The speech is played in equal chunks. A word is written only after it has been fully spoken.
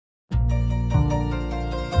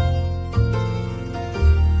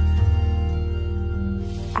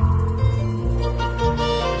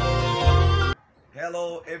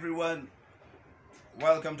Hello everyone,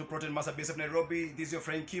 welcome to ProteinMasterbsfnairobikenya. This is your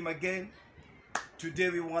friend Kim again.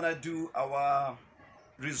 Today we want to do our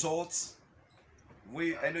results.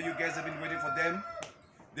 I know you guys have been waiting for them.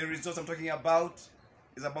 The results I'm talking about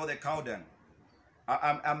is about the cow dung.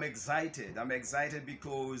 I'm excited. I'm excited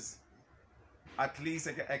because at least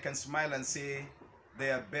I can smile and say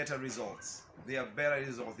there are better results. There are better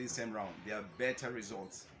results this time round. There are better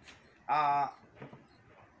results.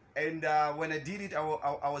 When I did it,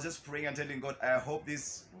 I was just praying and telling God, I hope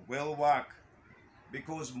this will work,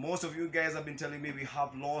 because most of you guys have been telling me we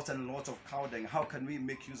have lots and lots of cow dung. How can we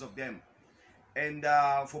make use of them? And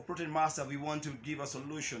for Protein Master, we want to give a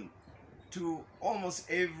solution to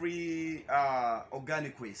almost every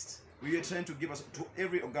organic waste. We are trying to give us to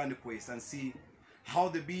every organic waste and see how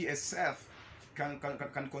the BSF can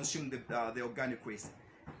consume the organic waste.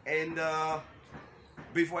 And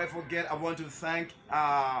before I forget, I want to thank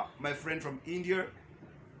my friend from India.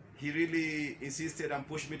 He really insisted and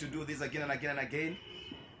pushed me to do this again and again and again.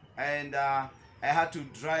 And I had to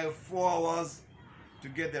drive 4 hours to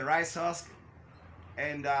get the rice husk.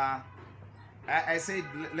 And I said,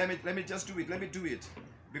 let me just do it. Let me do it.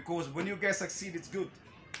 Because when you guys succeed, it's good.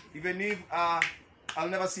 Even if I'll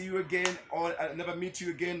never see you again or I'll never meet you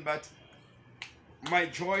again, but my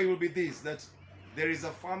joy will be this, that there is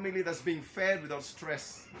a family that's being fed without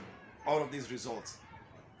stress out of these results,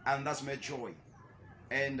 and that's my joy.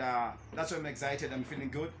 And that's why I'm excited. I'm feeling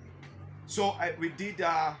good. So we did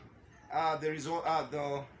the result,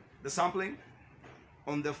 the sampling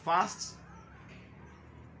on the fast.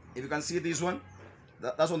 If you can see this one,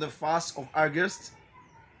 that's on the fast of August,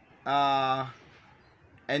 and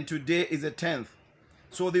today is the 10th.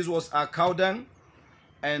 So this was cow dung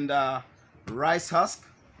and rice husk.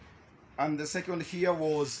 And the second here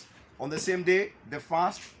was on the same day, the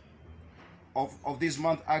fast of this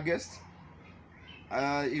month, August.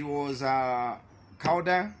 It was cow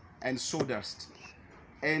dung and sawdust.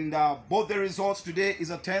 And both the results today is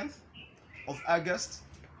the 10th of August.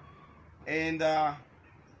 And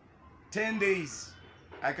 10 days,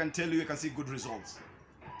 I can tell you can see good results.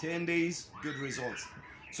 10 days, good results.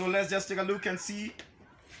 So let's just take a look and see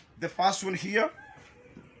the first one here.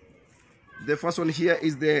 The first one here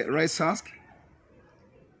is the rice husk.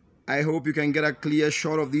 I hope you can get a clear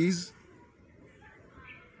shot of these.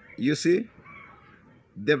 You see,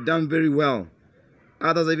 they've done very well.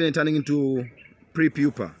 Others are even turning into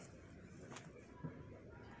pre-pupa.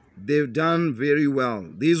 They've done very well.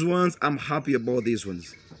 These ones, I'm happy about these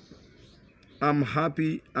ones. I'm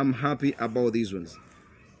happy about these ones.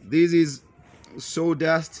 This is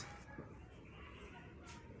sawdust.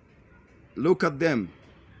 Look at them.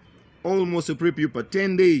 Almost a pre-pupa,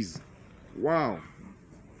 10 days. Wow.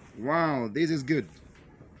 Wow, this is good.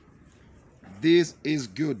 This is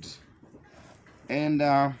good. And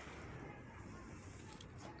I'm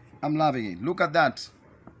loving it. Look at that.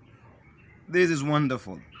 This is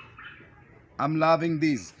wonderful. I'm loving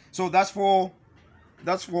this. So that's for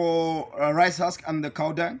rice husk and the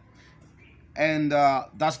cow dung. And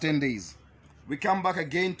that's 10 days. We come back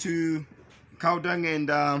again to cow dung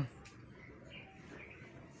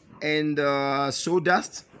and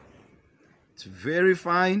sawdust. It's very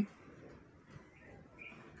fine,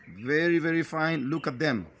 very fine. Look at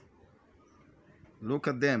them. Look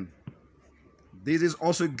at them. This is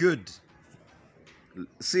also good.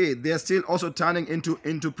 See, they're still also turning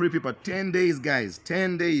into pre-pupa. 10 days, guys.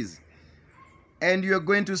 10 days. And you're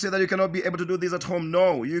going to say that you cannot be able to do this at home.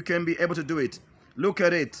 No, you can be able to do it. Look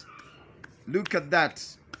at it. Look at that.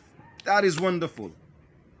 That is wonderful.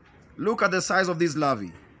 Look at the size of this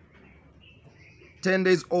larvae. 10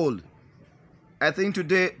 days old. I think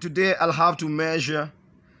today I'll have to measure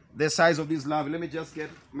the size of this larvae. Let me just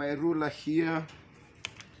get my ruler here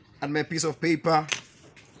and my piece of paper.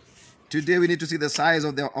 Today we need to see the size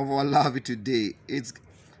of our larvae today.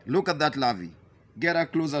 Look at that larvae. Get a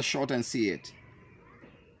closer shot and see it.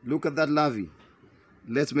 Look at that larvae.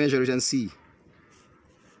 Let's measure it and see.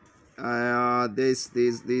 This.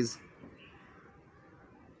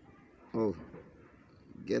 Oh,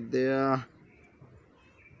 get there.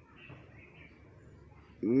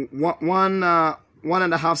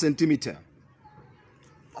 1.5 centimeter.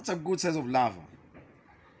 That's a good size of larva.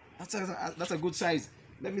 That's a good size.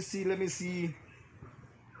 Let me see.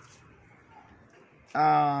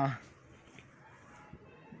 The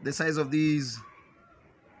size of these.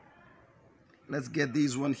 Let's get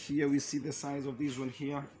these one here. We see the size of these one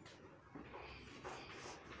here.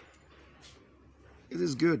 It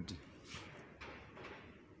is good.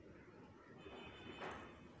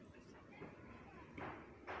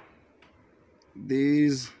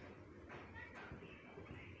 These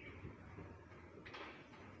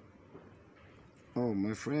Oh,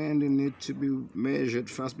 my friend, you need to be measured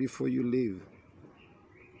fast before you leave.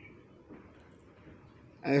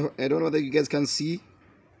 I don't know that you guys can see.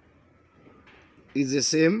 It's the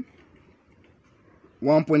same.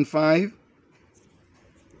 1.5.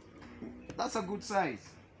 That's a good size.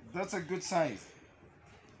 That's a good size.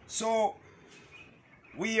 So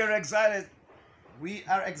we are excited. We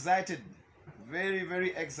are excited. Very,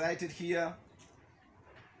 very excited here.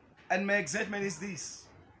 And my excitement is this,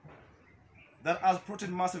 that as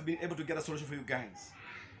Protein Master have been able to get a solution for you guys.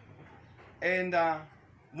 And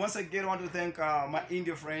once again, I want to thank my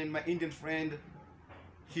Indian friend.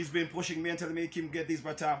 He's been pushing me and telling me, Kim, get this,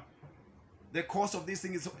 but the cost of this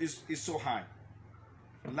thing is so high.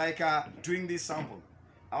 Like doing this sample,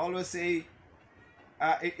 I always say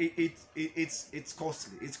it's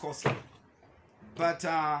costly. It's costly. But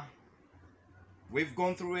we've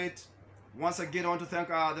gone through it. Once again, I want to thank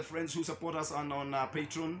the friends who support us on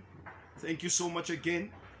Patreon. Thank you so much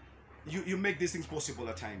again. You make these things possible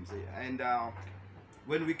at times, and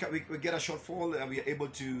when we get a shortfall, we are able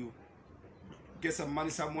to get some money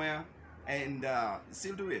somewhere and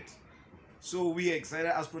still do it. So we are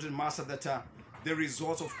excited as Protein Master that the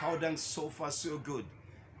results of cow dung so far so good.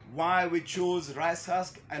 Why we chose rice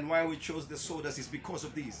husk and why we chose the sodas is because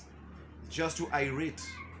of these, just to aerate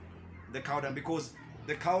the cow dung, because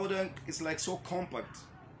the cow dung is like so compact,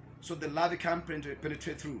 so the larvae can't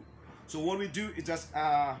penetrate through. So what we do is just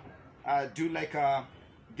do like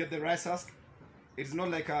get the rice husk. It's not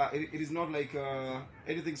like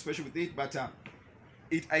anything special with it, but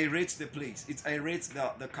it aerates the place. It aerates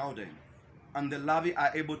the cow dung, and the larvae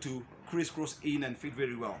are able to crisscross in and feed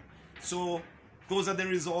very well. So those are the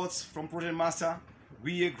results from Protein Master.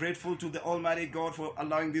 We are grateful to the Almighty God for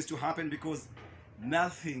allowing this to happen, because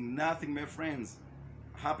nothing, my friends,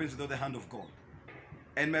 happens without the hand of God.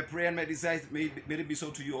 And my prayer and my desire, may it be so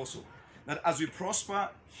to you also, that as we prosper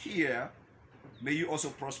here, may you also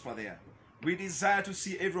prosper there. We desire to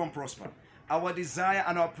see everyone prosper. Our desire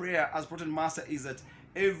and our prayer as Protein Master is that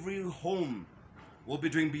every home will be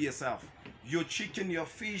doing BSF. Your chicken, your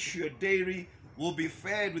fish, your dairy will be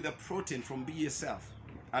fed with the protein from BSF,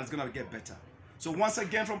 and it's going to get better. So once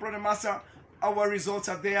again, from Protein Master, our results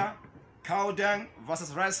are there. Cow dung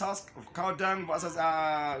versus rice husk, cow dung versus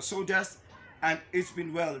sawdust, and it's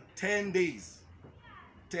been 10 days.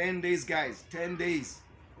 10 days, guys, 10 days.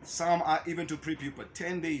 Some are even to pre-pupa.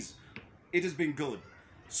 10 days. It has been good.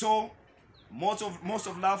 So most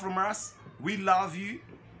of love from us. We love you.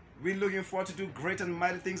 We're looking forward to do great and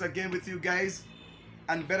mighty things again with you guys,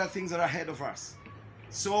 and better things are ahead of us.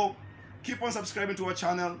 So keep on subscribing to our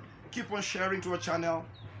channel. Keep on sharing to our channel.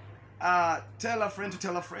 Tell a friend to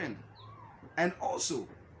tell a friend. And also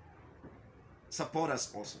support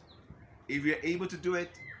us also. If you're able to do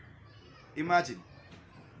it, imagine.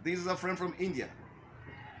 This is a friend from India,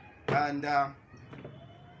 and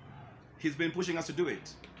he's been pushing us to do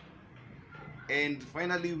it. And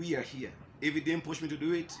finally we are here. If he didn't push me to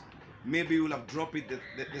do it, maybe we'll have dropped it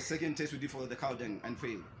the second test we did for the cow dung and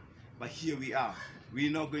failed. But here we are.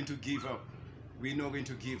 We're not going to give up. We're not going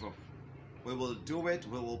to give up. We will do it.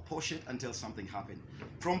 We will push it until something happens.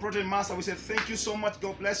 From Protein Master, we say thank you so much.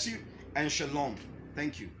 God bless you and shalom.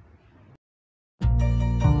 Thank you.